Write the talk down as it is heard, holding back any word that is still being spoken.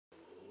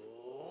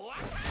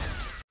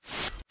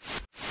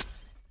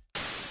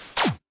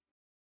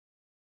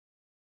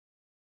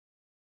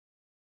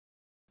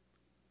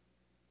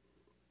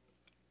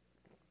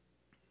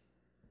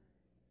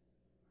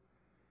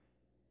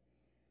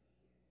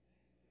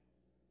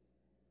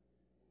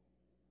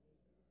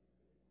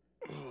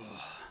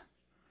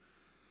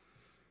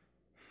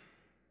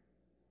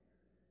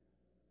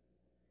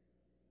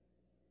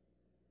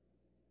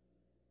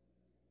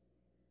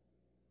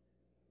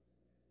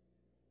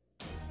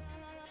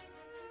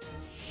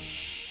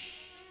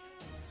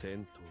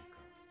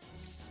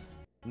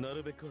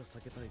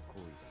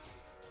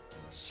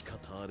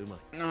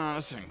No,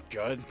 this ain't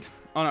good.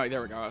 Oh no,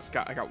 there we go.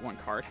 I got one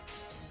card.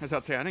 I was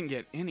about to say I didn't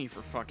get any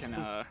for fucking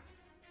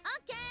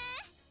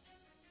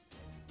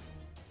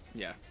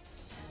yeah.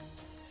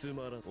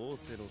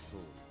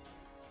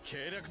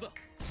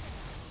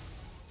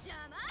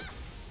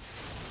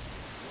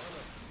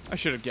 I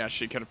should have guessed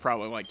she could have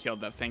probably like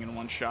killed that thing in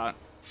one shot.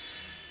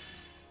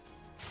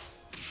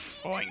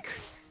 Oink.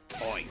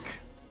 Oink.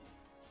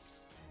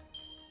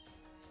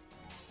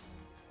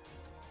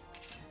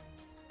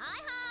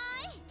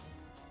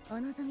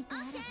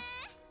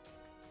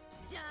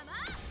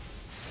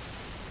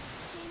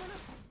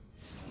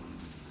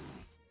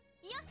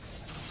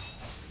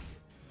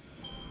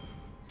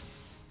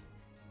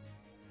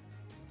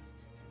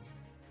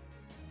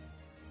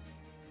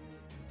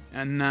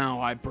 And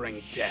now I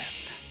bring death.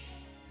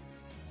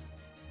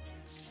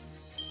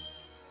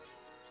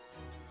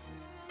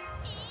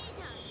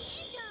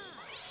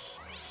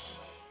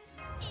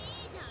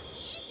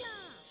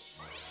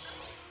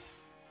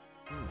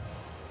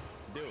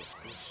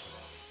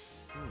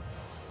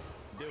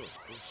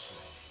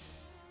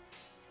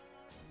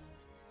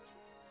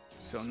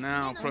 So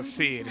now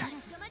proceed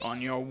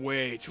on your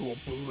way to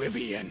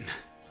oblivion.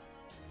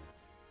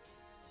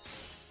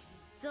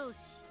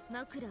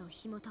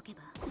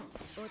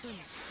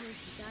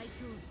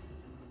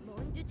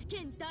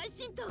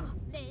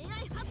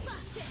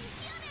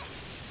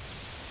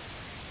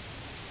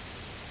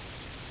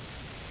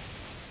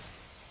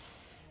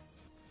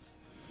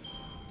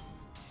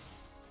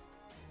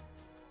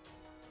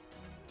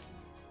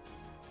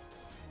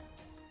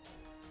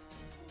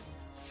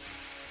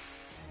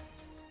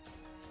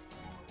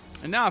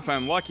 And now if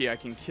I'm lucky, I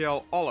can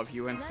kill all of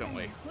you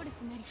instantly.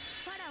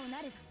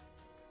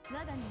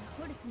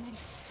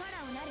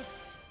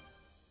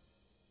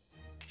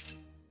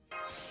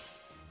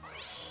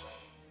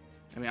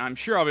 I mean, I'm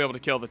sure I'll be able to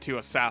kill the two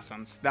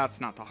assassins.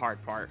 That's not the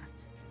hard part.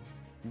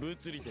 The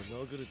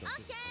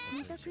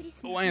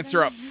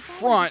Lancer up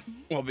front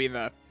will be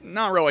the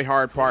not really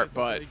hard part,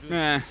 but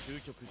eh.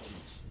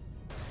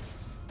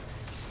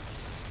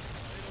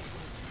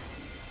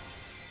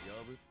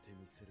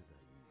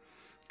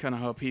 Kinda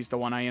hope he's the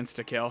one I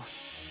insta-kill.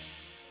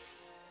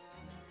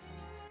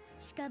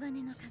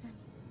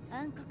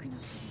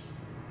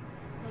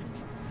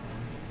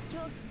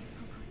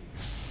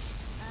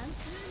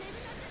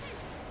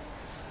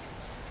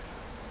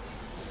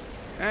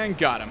 And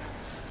got him.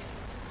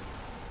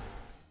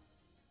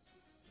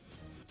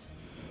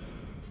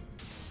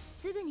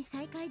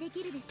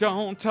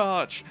 Don't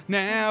touch,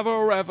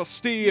 never ever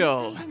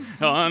steal,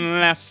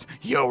 unless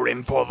you're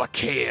in for the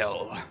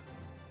kill.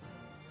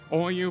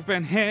 Or you've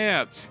been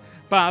hit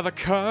by the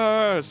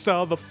curse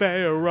of the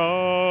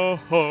pharaohs.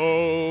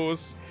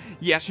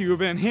 Yes, you've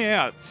been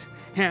hit,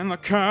 and the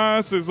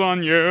curse is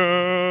on you.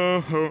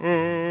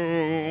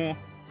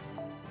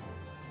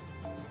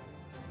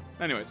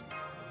 Anyways.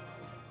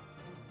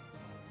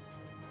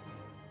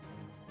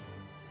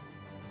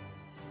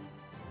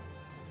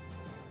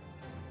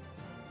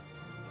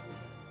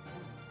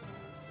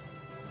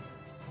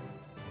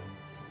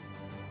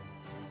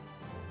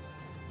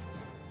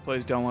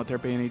 Please don't let there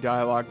be any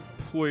dialogue.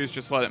 Please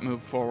just let it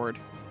move forward.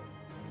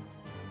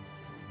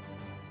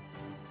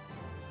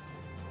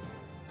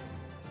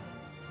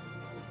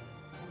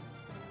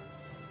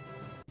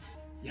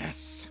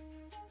 Yes.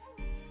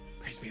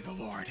 Praise be the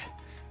Lord.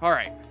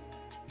 Alright.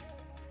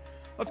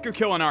 Let's go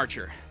kill an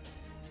archer.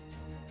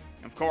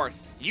 Of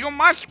course. You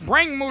must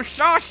bring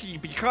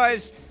Musashi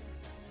because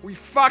we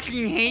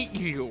fucking hate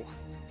you.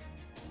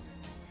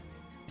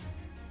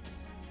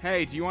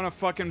 Hey, do you want to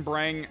fucking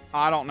bring,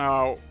 I don't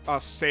know,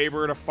 a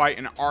saber to fight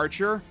an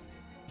archer?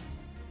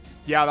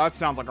 Yeah, that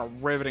sounds like a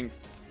riveting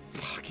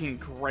fucking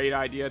great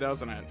idea,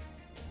 doesn't it?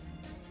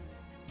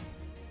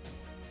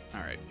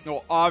 Alright.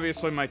 Well,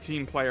 obviously my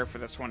team player for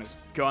this one is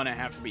gonna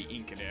have to be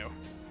Enkidu.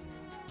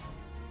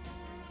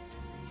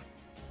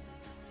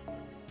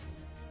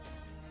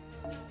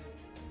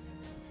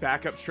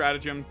 Backup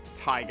stratagem,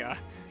 Taiga.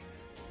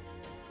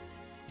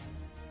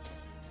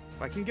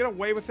 If I can get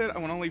away with it, I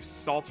want to leave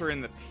Salter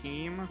in the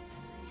team.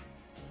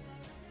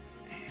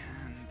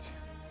 And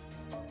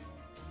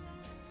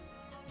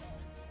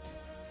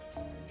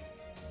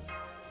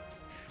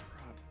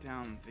drop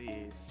down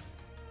these.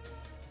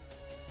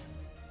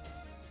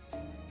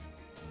 There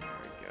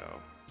we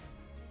go.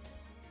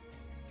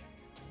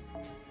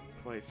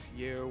 Place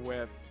you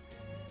with...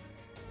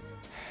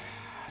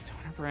 I don't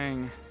want to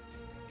bring...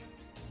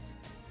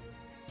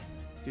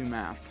 Do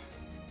math.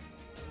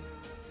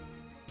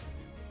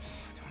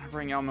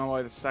 Bring El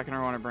Malloy the second,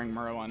 or I want to bring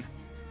Merlin.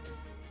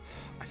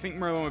 I think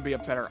Merlin would be a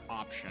better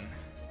option.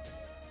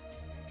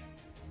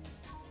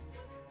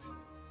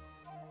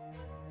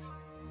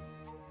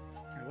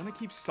 I want to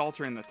keep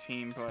Salter in the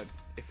team, but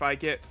if I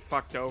get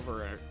fucked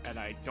over and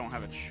I don't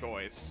have a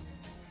choice,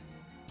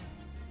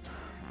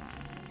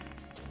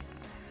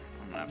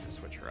 I'm gonna have to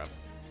switch her up.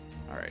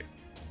 Alright.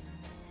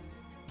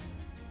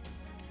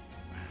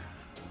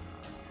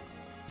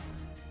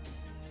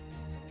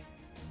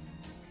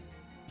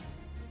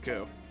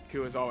 Ku.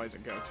 Ku is always a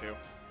go-to.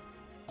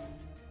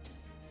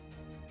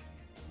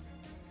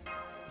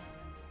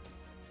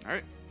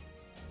 Alright.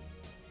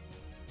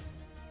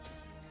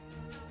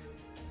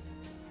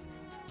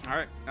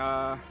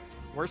 Alright,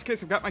 worst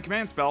case, I've got my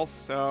command spells,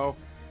 so...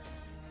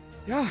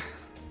 yeah.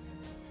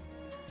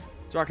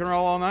 So I can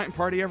roll all night and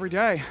party every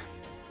day.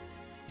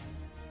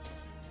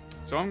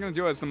 So what I'm going to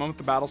do is, the moment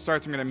the battle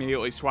starts, I'm going to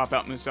immediately swap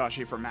out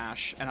Musashi for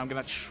Mash. And I'm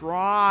going to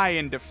try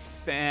and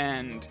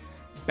defend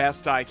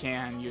best I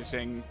can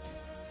using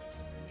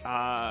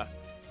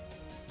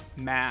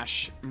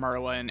Mash,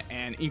 Merlin,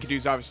 and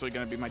Enkidu's obviously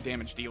going to be my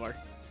damage dealer.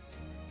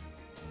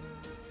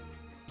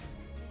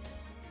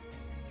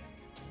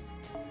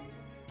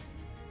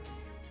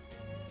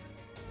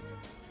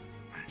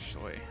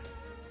 Actually...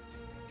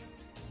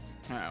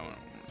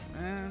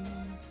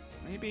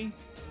 maybe?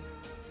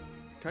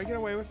 Can I get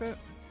away with it?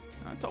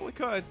 I totally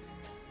could.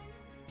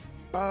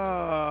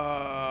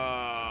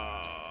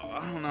 I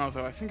don't know,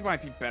 though. I think it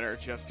might be better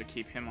just to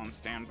keep him on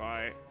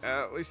standby.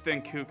 At least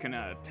then Ku can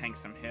tank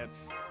some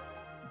hits.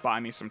 Buy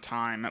me some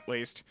time, at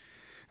least.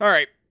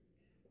 Alright.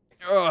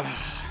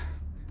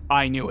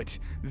 I knew it.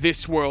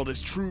 This world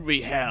is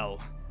truly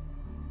hell.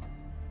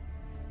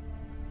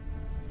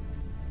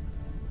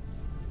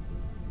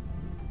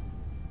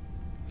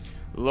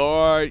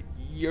 Lord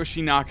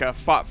Yoshinaka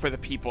fought for the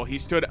people. He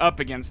stood up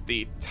against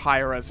the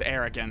Taira's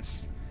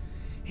arrogance.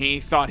 He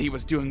thought he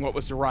was doing what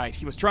was right.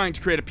 He was trying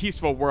to create a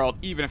peaceful world,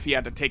 even if he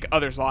had to take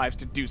others' lives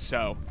to do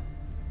so.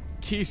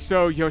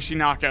 Kiso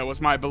Yoshinaka was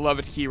my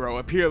beloved hero,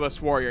 a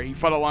peerless warrior. He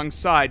fought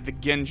alongside the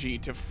Genji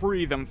to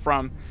free them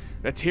from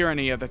the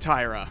tyranny of the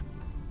Taira.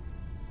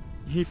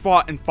 He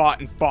fought and fought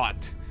and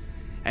fought.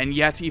 And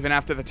yet, even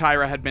after the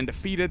Taira had been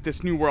defeated,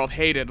 this new world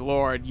hated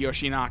Lord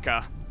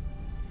Yoshinaka.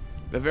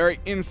 The very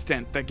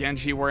instant the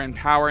Genji were in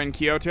power in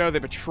Kyoto, they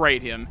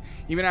betrayed him.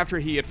 Even after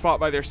he had fought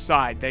by their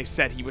side, they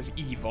said he was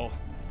evil.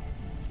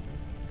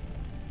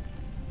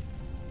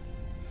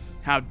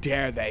 How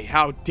dare they?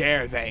 How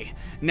dare they?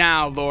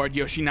 Now Lord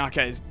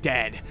Yoshinaka is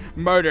dead,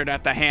 murdered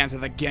at the hands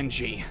of the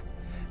Genji.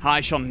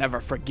 I shall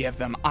never forgive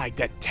them. I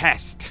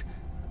detest.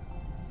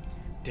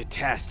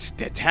 Detest,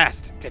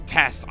 detest,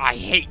 detest. I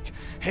hate,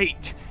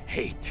 hate,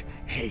 hate,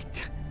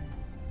 hate.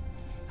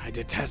 I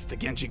detest the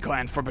Genji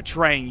clan for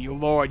betraying you,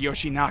 Lord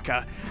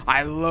Yoshinaka.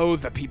 I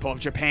loathe the people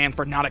of Japan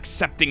for not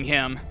accepting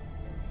him.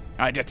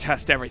 I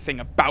detest everything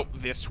about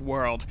this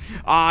world.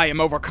 I am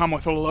overcome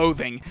with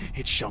loathing.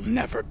 It shall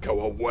never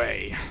go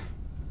away.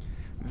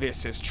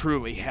 This is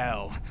truly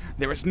hell.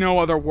 There is no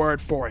other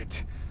word for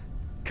it.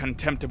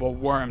 Contemptible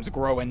worms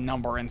grow in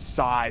number and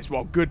size,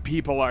 while good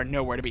people are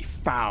nowhere to be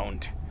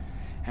found.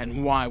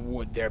 And why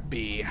would there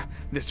be?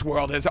 This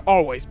world has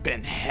always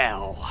been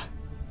hell.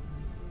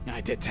 I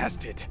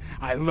detest it.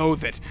 I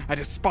loathe it. I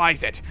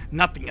despise it.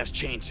 Nothing has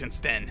changed since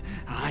then.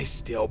 I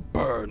still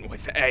burn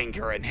with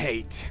anger and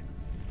hate.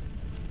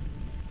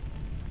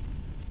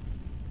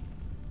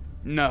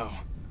 No.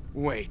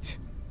 Wait.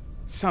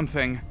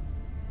 Something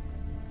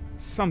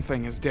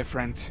is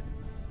different.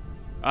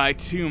 I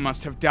too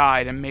must have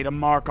died and made a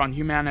mark on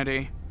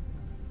humanity.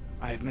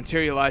 I have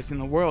materialized in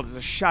the world as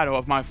a shadow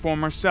of my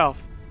former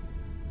self.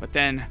 But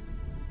then,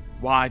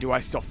 why do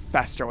I still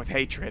fester with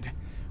hatred?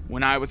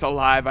 When I was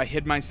alive, I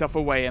hid myself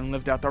away and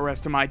lived out the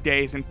rest of my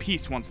days in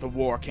peace once the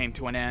war came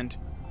to an end.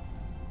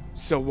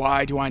 So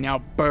why do I now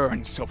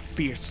burn so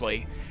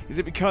fiercely? Is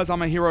it because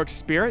I'm a heroic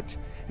spirit?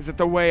 Is it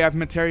the way I've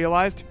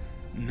materialized?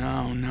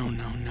 No, no,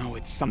 no, no,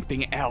 it's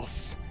something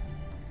else.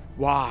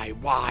 Why?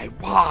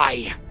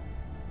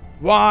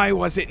 Why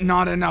was it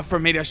not enough for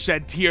me to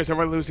shed tears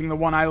over losing the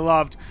one I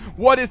loved?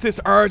 What is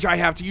this urge I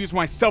have to use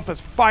myself as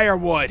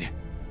firewood?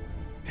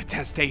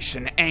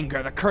 Detestation,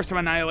 anger, the curse of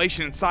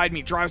annihilation inside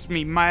me drives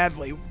me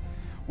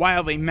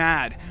wildly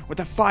mad. With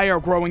the fire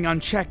growing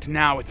unchecked,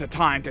 now is the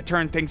time to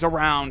turn things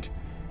around.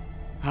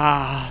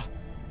 I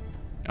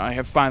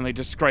have finally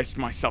disgraced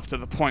myself to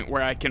the point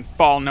where I can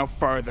fall no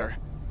further.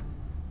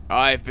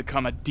 I have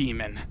become a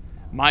demon.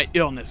 My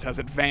illness has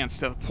advanced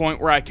to the point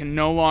where I can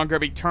no longer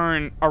be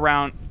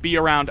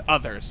around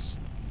others.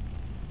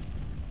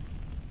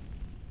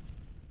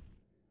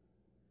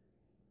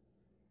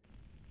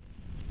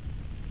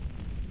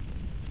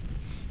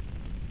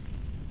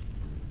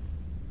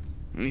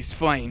 These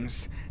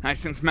flames, I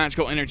sense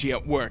magical energy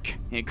at work.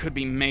 It could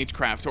be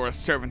magecraft or a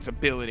servant's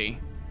ability.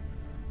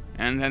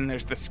 And then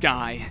there's the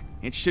sky.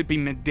 It should be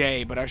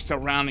midday, but our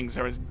surroundings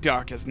are as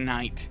dark as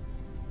night.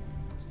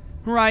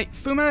 Right,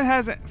 Fuma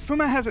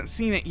hasn't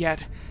seen it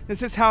yet.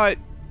 This is how it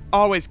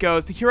always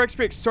goes. The hero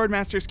expert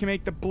swordmasters can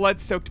make the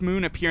blood-soaked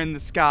moon appear in the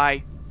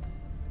sky.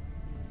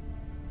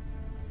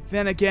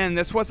 Then again,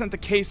 this wasn't the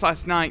case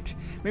last night.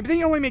 Maybe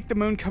they only make the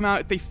moon come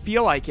out if they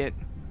feel like it.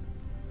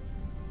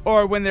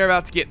 Or when they're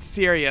about to get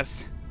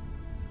serious.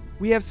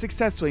 We have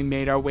successfully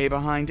made our way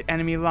behind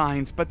enemy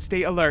lines, but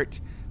stay alert.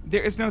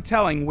 There is no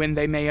telling when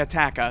they may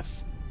attack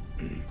us.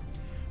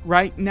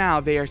 Right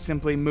now, they are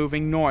simply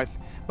moving north,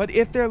 but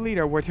if their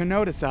leader were to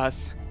notice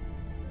us...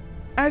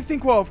 I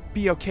think we'll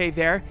be okay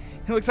there.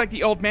 It looks like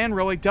the old man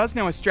really does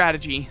know his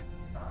strategy.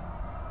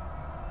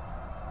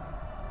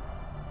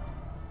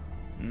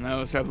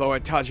 Those are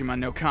Lord Tajima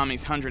no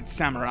Kami's 100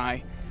 samurai.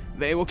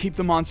 They will keep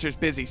the monsters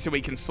busy so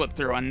we can slip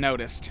through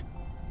unnoticed.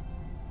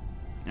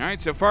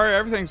 Alright, so far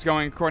everything's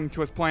going according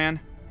to his plan.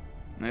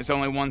 There's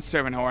only one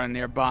servant horde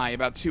nearby,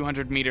 about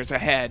 200 meters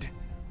ahead.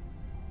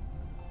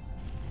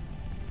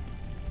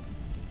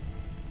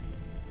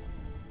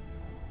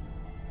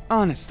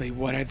 Honestly,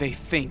 what are they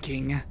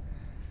thinking?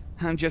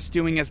 I'm just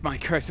doing as my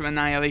curse of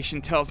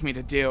annihilation tells me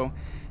to do,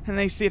 and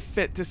they see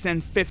fit to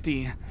send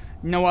 50,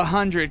 no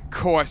 100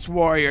 coarse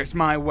warriors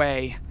my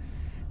way.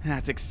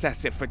 That's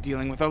excessive for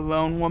dealing with a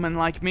lone woman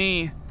like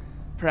me.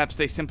 Perhaps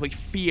they simply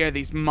fear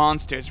these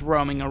monsters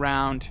roaming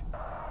around.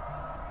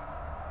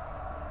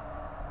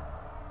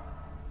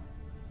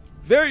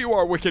 There you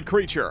are, wicked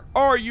creature!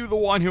 Are you the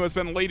one who has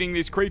been leading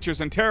these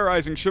creatures and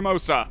terrorizing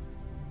Shimosa?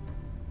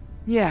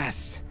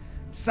 Yes,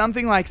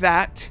 something like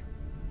that.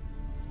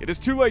 It is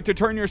too late to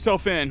turn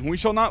yourself in. We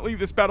shall not leave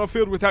this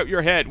battlefield without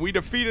your head. We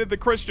defeated the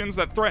Christians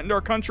that threatened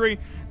our country.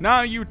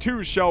 Now you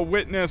too shall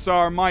witness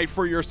our might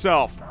for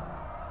yourself.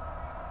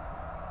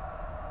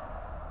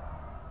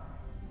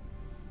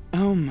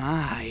 Oh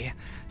my,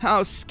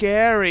 how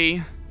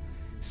scary.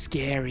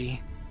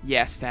 Scary.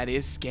 Yes, that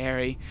is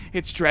scary.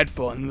 It's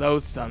dreadful and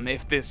loathsome.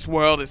 If this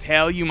world is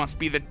hell, you must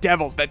be the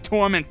devils that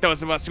torment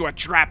those of us who are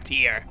trapped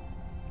here.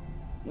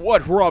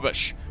 What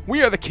rubbish!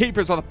 We are the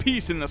keepers of the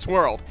peace in this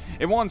world.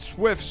 In one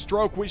swift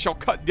stroke we shall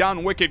cut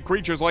down wicked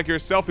creatures like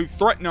yourself who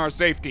threaten our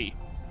safety.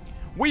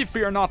 We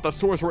fear not the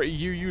sorcery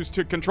you use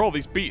to control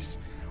these beasts.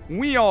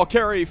 We all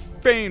carry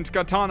famed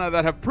katana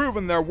that have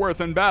proven their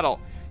worth in battle.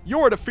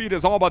 Your defeat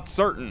is all but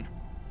certain.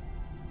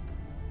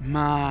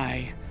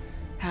 My,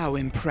 how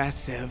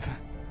impressive.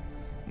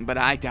 But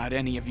I doubt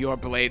any of your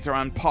blades are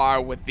on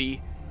par with the...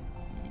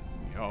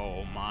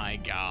 Oh my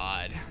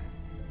god.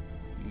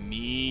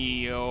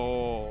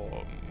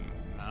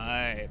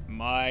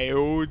 My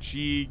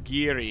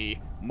Ojigiri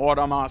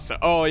Moramasa.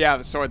 Oh yeah,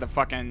 the sword the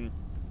fucking...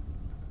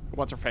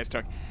 What's her face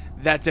took?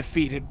 That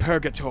defeated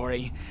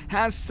Purgatory.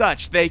 As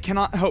such, they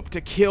cannot hope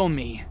to kill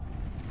me.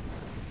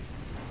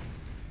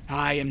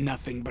 I am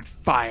nothing but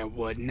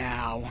firewood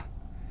now.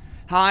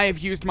 I have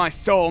used my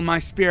soul, my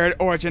spirit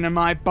origin, and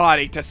my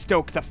body to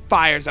stoke the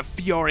fires of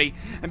fury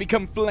and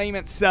become flame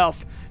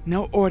itself.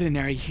 No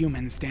ordinary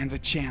human stands a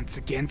chance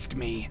against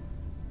me.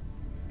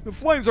 The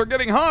flames are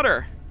getting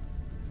hotter.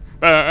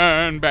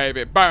 Burn,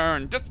 baby,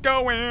 burn.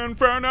 Disco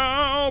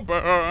Inferno.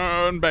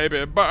 Burn,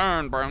 baby,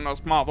 burn. Burn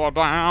this mother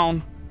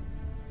down.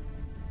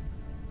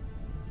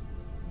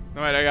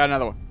 No, wait, I got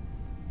another one.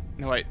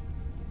 No, wait.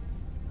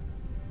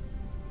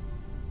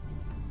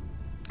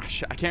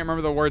 I can't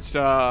remember the words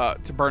to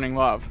Burning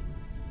Love.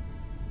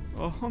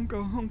 A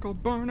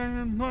hunka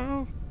burning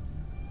love.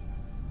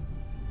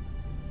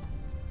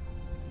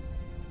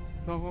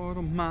 Lord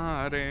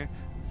Almighty,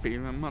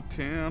 feeling my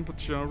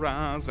temperature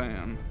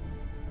rising.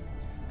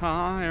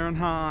 Higher and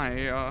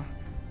higher,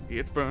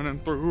 it's burning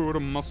through to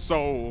my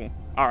soul.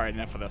 Alright,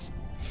 enough of this.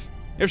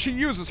 If she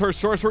uses her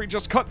sorcery,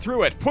 just cut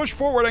through it. Push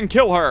forward and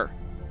kill her.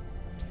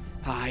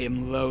 I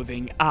am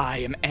loathing, I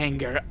am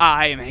anger,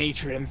 I am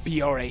hatred and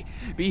fury.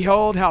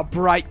 Behold how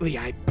brightly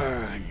I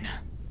burn.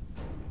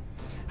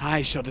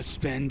 I shall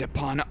descend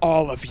upon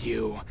all of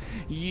you.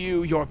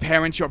 You, your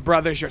parents, your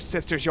brothers, your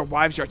sisters, your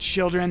wives, your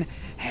children,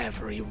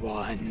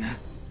 everyone.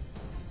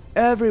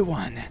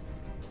 Everyone.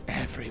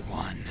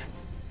 Everyone.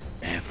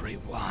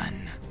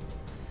 Everyone.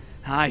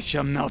 I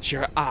shall melt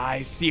your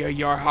eyes, sear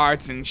your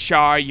hearts, and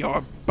char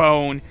your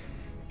bone.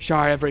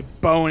 Char every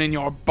bone in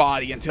your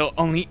body until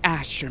only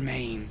ash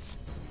remains.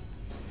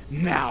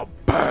 Now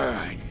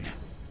burn!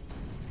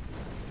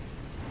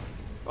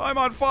 I'm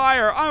on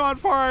fire! I'm on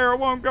fire! It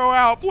won't go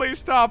out! Please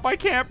stop! I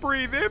can't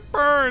breathe! It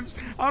burns!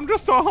 I'm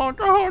just a hunk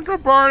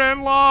of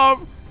burning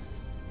love!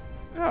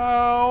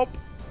 Help!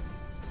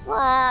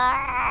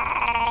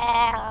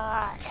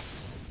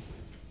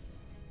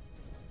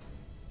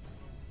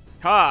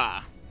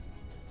 Ha!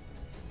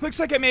 Looks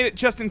like I made it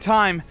just in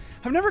time.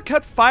 I've never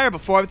cut fire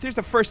before, but there's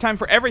the first time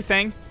for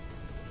everything.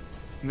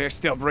 They're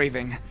still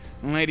breathing.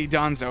 Lady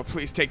Donzo,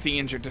 please take the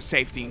injured to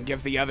safety and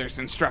give the others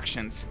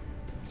instructions.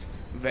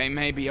 They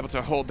may be able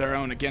to hold their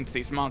own against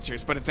these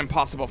monsters, but it's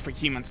impossible for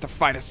humans to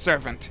fight a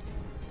servant.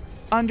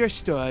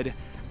 Understood.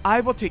 I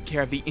will take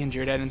care of the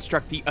injured and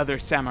instruct the other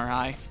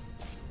samurai.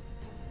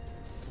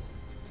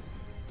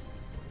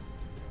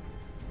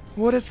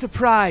 What a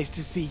surprise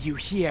to see you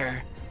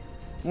here.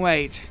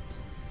 Wait,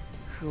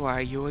 who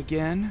are you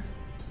again?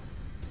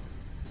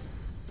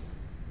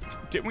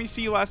 Didn't we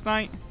see you last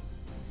night?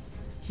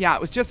 Yeah,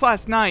 it was just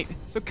last night.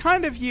 So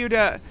kind of you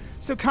to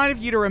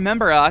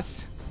remember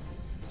us.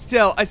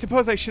 Still, I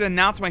suppose I should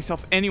announce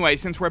myself anyway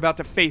since we're about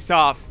to face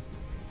off.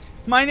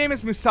 My name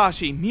is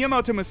Musashi,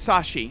 Miyamoto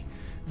Musashi,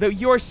 though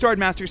your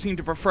swordmaster seemed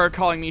to prefer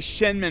calling me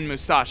Shinmin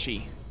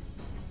Musashi.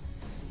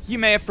 You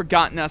may have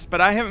forgotten us,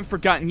 but I haven't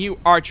forgotten you,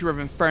 Archer of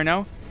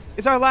Inferno.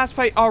 Is our last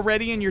fight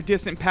already in your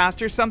distant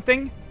past or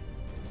something?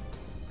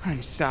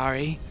 I'm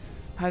sorry.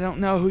 I don't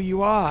know who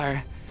you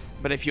are,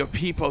 but if you're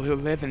people who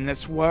live in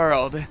this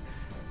world,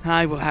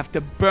 I will have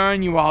to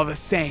burn you all the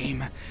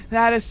same.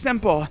 That is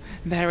simple.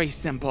 Very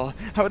simple.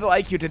 I would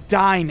like you to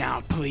die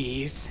now,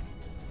 please.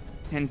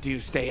 And do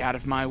stay out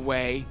of my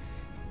way.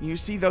 You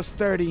see those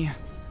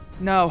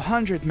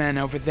 100 men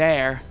over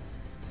there?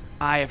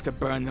 I have to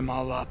burn them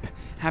all up.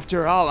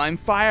 After all, I'm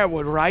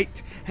firewood,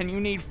 right? And you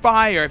need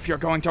fire if you're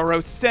going to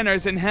roast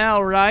sinners in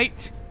hell,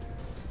 right?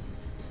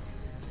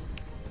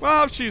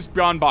 Well, she's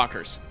gone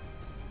bonkers.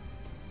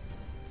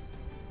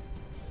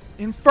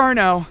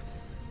 Inferno.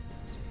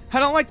 I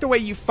don't like the way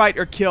you fight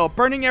or kill.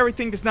 Burning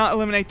everything does not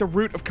eliminate the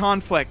root of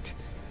conflict.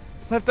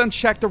 Left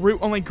unchecked, the root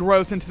only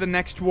grows into the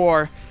next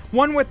war.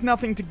 One with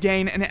nothing to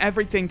gain and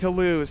everything to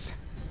lose.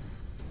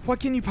 What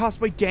can you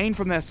possibly gain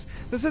from this?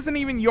 This isn't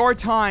even your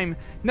time.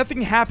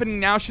 Nothing happening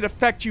now should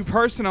affect you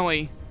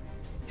personally.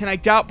 And I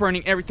doubt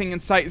burning everything in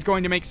sight is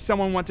going to make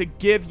someone want to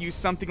give you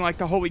something like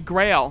the Holy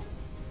Grail.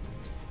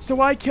 So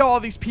why kill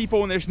all these people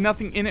when there's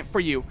nothing in it for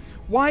you?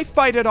 Why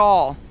fight at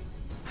all?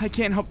 I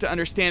can't hope to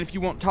understand if you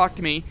won't talk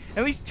to me.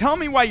 At least tell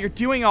me why you're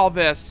doing all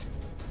this.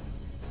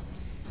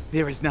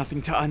 There is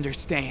nothing to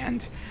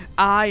understand.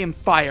 I am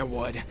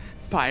firewood.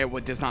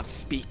 Firewood does not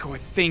speak or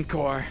think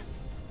or...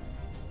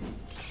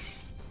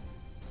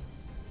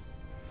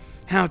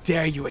 How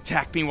dare you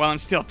attack me while I'm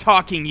still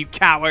talking, you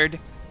coward!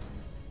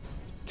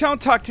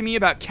 Don't talk to me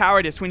about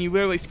cowardice when you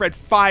literally spread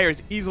fire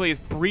as easily as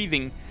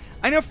breathing.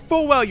 I know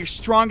full well you're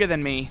stronger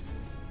than me.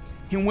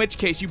 In which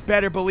case, you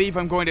better believe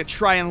I'm going to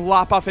try and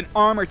lop off an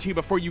arm or two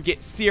before you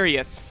get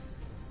serious.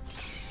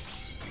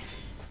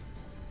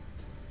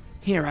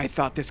 Here I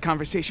thought this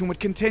conversation would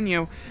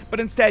continue, but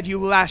instead you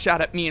lash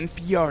out at me in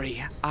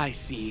fury. I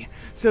see.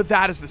 So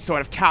that is the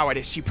sort of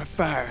cowardice you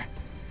prefer.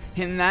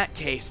 In that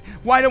case,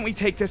 why don't we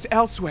take this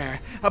elsewhere?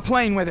 A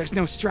plane where there's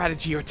no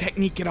strategy or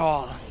technique at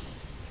all.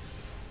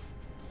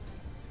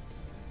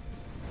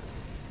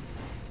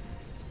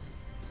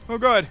 Oh,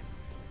 good.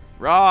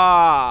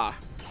 Rah!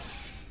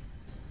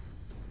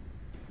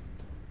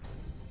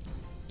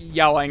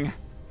 Yelling.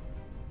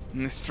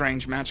 In this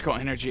strange magical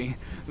energy.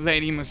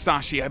 Lady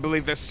Musashi, I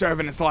believe this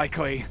servant is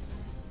likely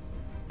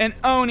an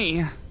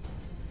Oni.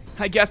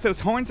 I guess those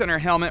horns on her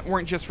helmet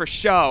weren't just for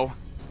show.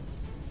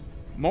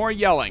 More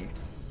yelling.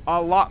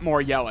 A lot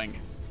more yelling.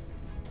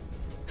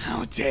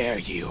 How dare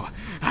you?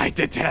 I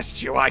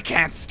detest you. I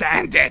can't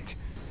stand it.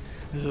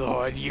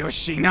 Lord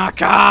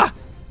Yoshinaka!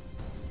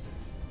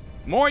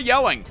 More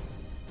yelling.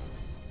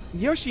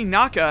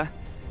 Yoshinaka?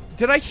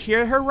 Did I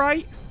hear her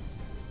right?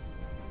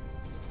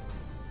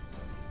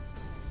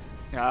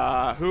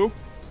 Who?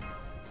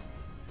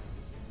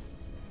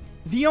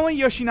 The only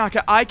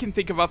Yoshinaka I can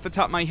think of off the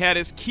top of my head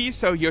is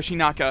Kiso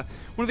Yoshinaka,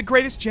 one of the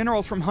greatest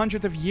generals from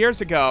hundreds of years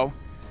ago.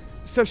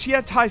 So she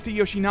had ties to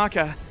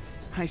Yoshinaka.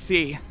 I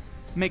see.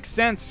 Makes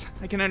sense.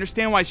 I can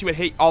understand why she would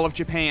hate all of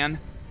Japan.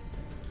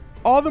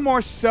 All the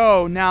more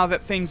so now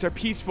that things are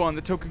peaceful in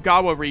the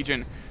Tokugawa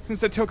region, since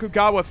the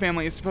Tokugawa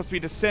family is supposed to be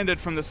descended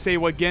from the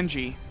Seiwa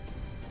Genji.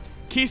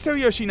 Kiso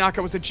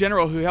Yoshinaka was a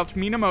general who helped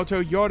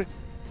Minamoto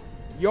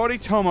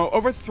Yoritomo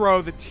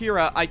overthrow the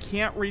Tira. I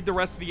can't read the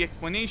rest of the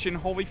explanation.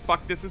 Holy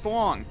fuck, this is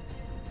long.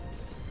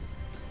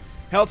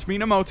 Helped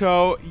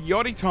Minamoto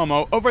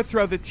Yoritomo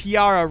overthrow the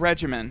Tiara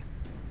regimen.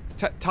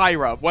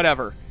 Tyra,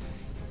 whatever.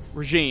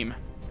 Regime.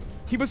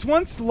 He was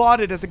once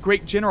lauded as a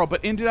great general,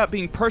 but ended up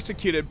being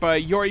persecuted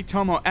by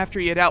Yoritomo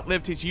after he had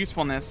outlived his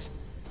usefulness.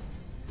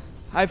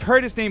 I've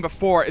heard his name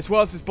before, as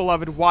well as his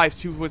beloved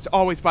wife's, who was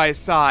always by his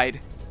side.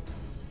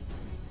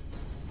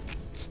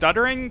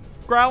 Stuttering?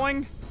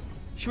 Growling?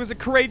 She was a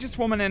courageous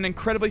woman and an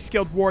incredibly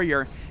skilled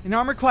warrior, an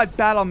armor-clad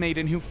battle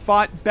maiden who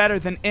fought better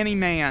than any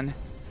man.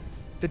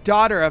 The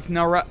daughter of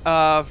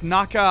Nakahara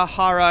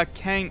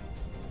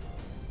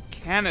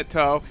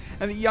Kanato,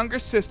 and the younger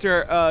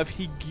sister of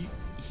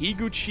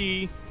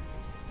Higuchi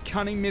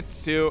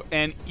Kanemitsu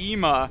and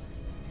Ima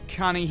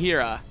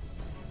Kanehira.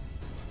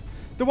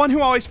 The one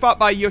who always fought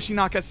by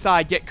Yoshinaka's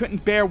side, yet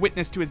couldn't bear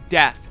witness to his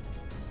death.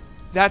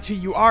 That's who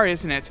you are,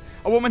 isn't it?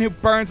 A woman who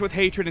burns with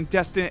hatred and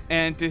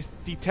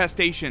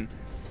detestation.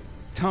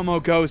 Tomo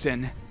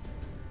Gozen.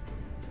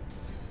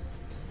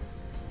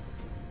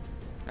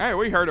 Hey,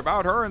 we heard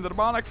about her in the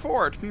demonic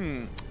fort.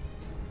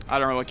 I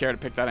don't really care to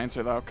pick that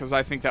answer, though, because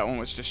I think that one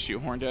was just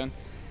shoehorned in.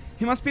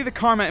 He must be the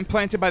karma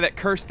implanted by that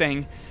curse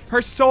thing.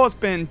 Her soul has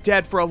been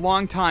dead for a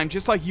long time,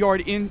 just like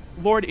Lord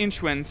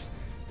Inchwin's.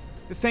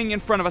 The thing in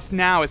front of us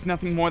now is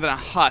nothing more than a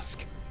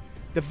husk.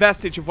 The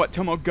vestige of what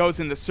Tomo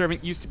Gozen, the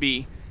servant, used to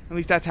be. At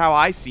least that's how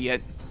I see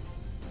it.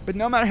 But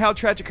no matter how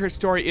tragic her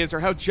story is or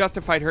how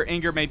justified her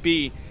anger may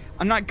be,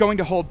 I'm not going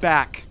to hold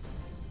back.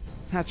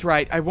 That's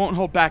right, I won't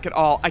hold back at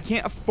all. I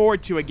can't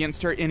afford to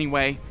against her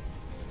anyway.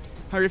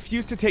 I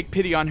refuse to take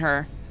pity on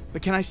her,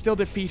 but can I still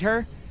defeat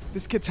her?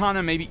 This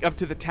katana may be up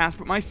to the task,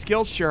 but my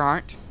skills sure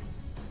aren't.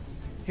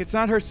 It's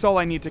not her soul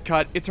I need to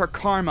cut, it's her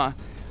karma.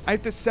 I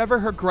have to sever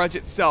her grudge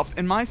itself,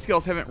 and my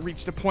skills haven't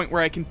reached a point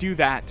where I can do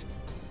that.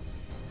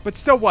 But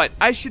so what?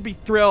 I should be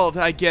thrilled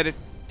I get it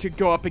to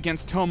go up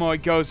against Tomoe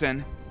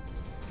Gozen.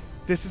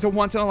 This is a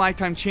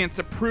once-in-a-lifetime chance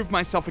to prove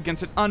myself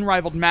against an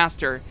unrivaled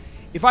master.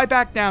 If I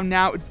back down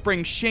now, it would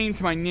bring shame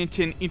to my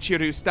Ninten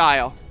Ichiru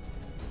style.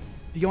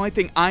 The only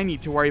thing I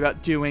need to worry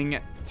about doing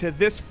to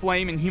this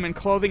flame in human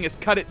clothing is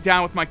cut it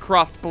down with my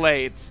crossed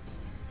blades.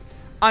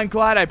 I'm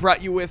glad I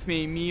brought you with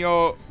me,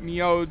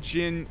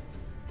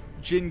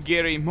 Jingiri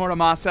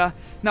Muramasa.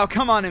 Now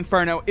come on,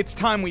 Inferno, it's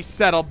time we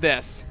settled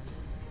this.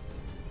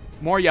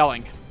 More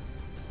yelling.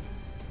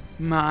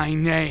 My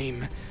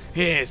name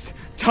is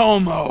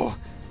Tomo.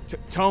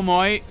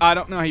 Tomoi? I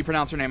don't know how you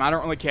pronounce her name. I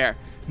don't really care.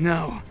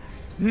 No,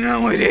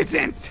 it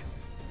isn't.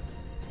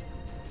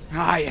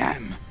 I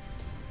am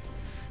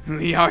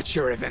the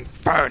Archer of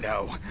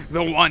Inferno,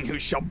 the one who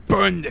shall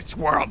burn this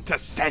world to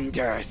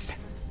cinders.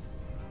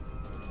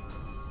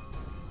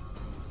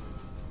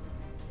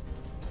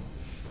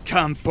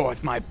 Come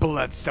forth, my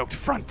blood-soaked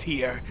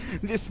frontier.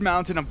 This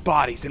mountain of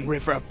bodies and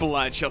river of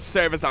blood shall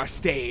serve as our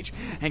stage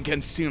and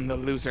consume the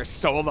loser's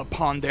soul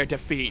upon their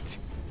defeat.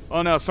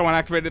 Oh no, someone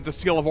activated the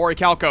seal of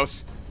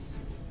Orichalcos.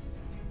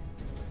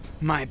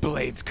 My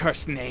blade's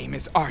cursed name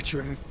is Archer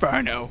of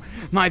Inferno.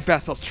 My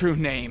vessel's true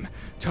name,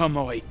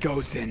 Tomoe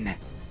Gozen.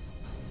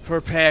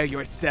 Prepare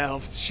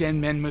yourselves,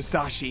 Shinmen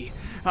Musashi.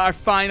 Our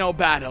final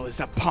battle is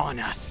upon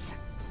us.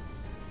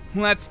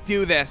 Let's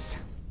do this.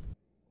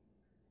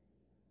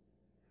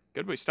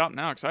 Good we stop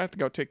now, because I have to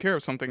go take care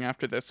of something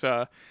after this,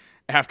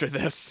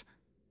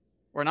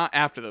 Or not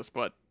after this,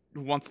 but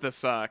once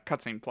this,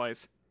 cutscene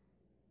plays.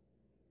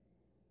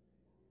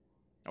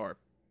 Or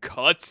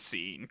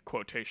cutscene,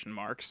 quotation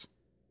marks.